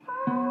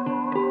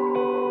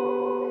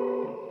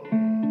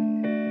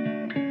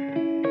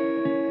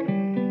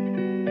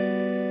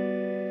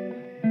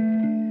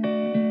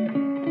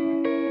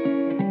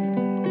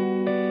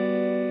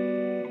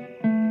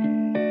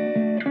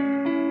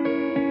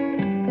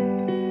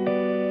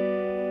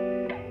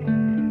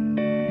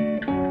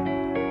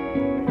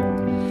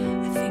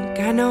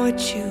I know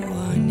what you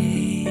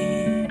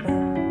wanted,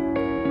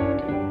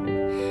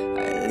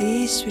 or at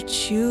least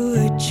what you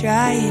were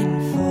trying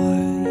for.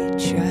 You're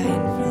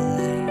trying for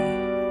life,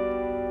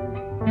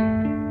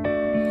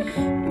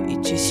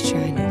 we're just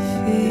trying to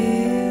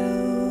feel.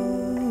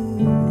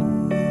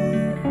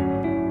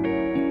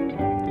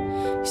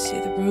 You see,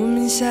 the room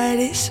inside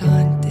is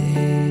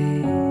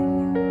haunted,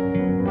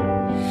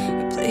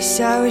 a place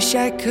I wish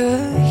I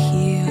could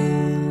heal.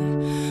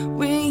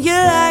 When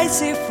your lights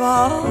they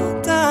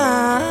fall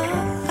down,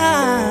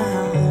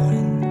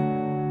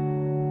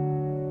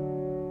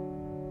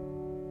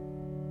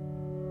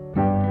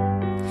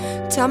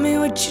 tell me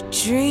what you're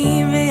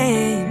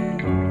dreaming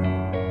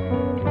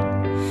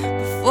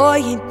before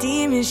your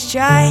demons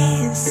try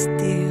and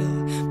steal.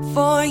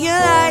 Before your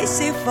lights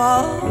they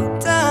fall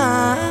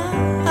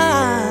down,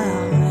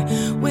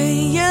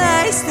 when your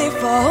lights they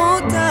fall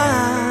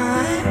down.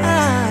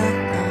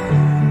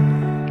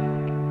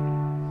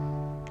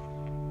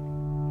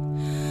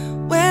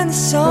 When the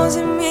songs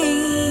in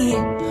me,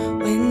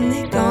 when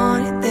they're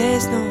gone and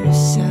there's no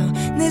sound,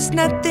 there's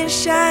nothing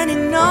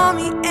shining on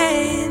me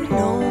and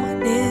no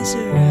one is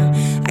around.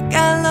 I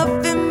got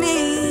love in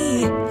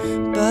me,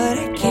 but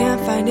I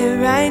can't find it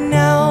right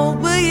now.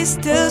 Will you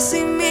still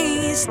see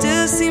me,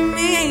 still see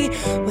me,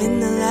 when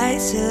the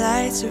lights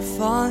are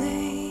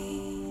falling?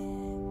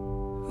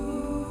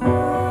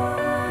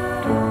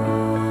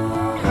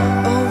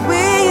 Oh,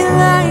 when your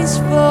lights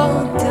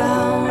fall down,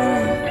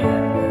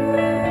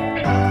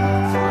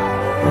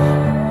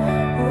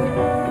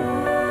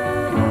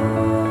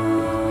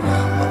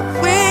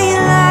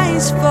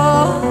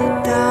 fall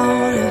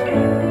down.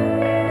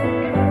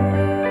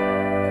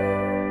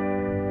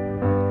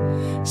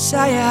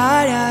 Saw your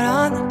heart out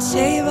on the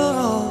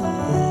table,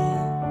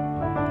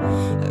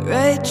 I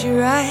read you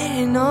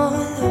writing on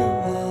the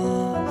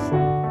walls,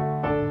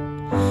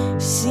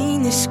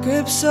 seen the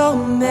script so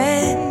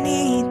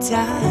many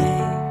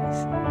times.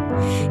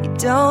 You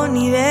don't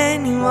need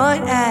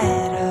anyone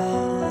at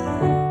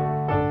all.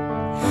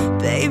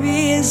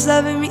 Baby, is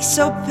loving me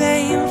so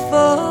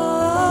painful?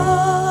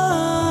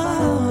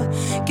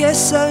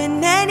 Guess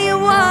loving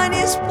anyone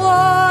is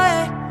war.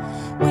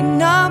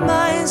 When our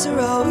minds are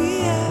all we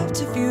have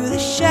to view, the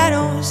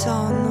shadows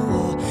on the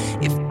wall.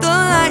 If the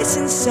lights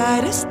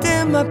inside us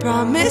dim, I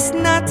promise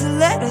not to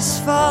let us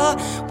fall.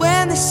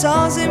 When the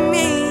songs in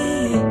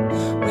me,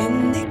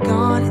 when they're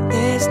gone and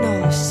there's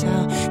no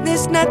sound,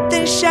 there's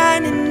nothing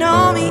shining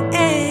on me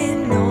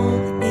and no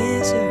one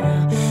is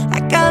around.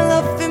 I got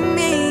love in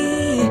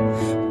me,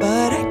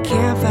 but I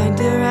can't find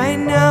it right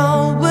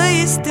now. Will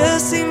you still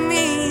see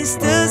me,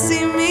 still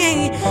see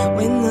me,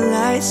 when the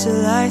lights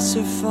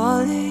are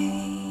falling?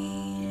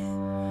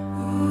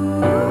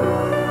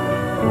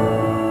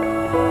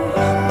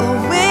 Oh,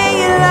 when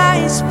your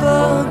lights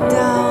fall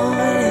down,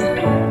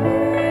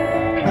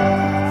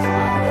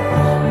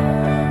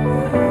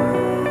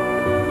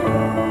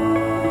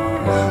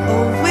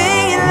 oh,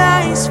 when your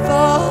lights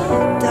fall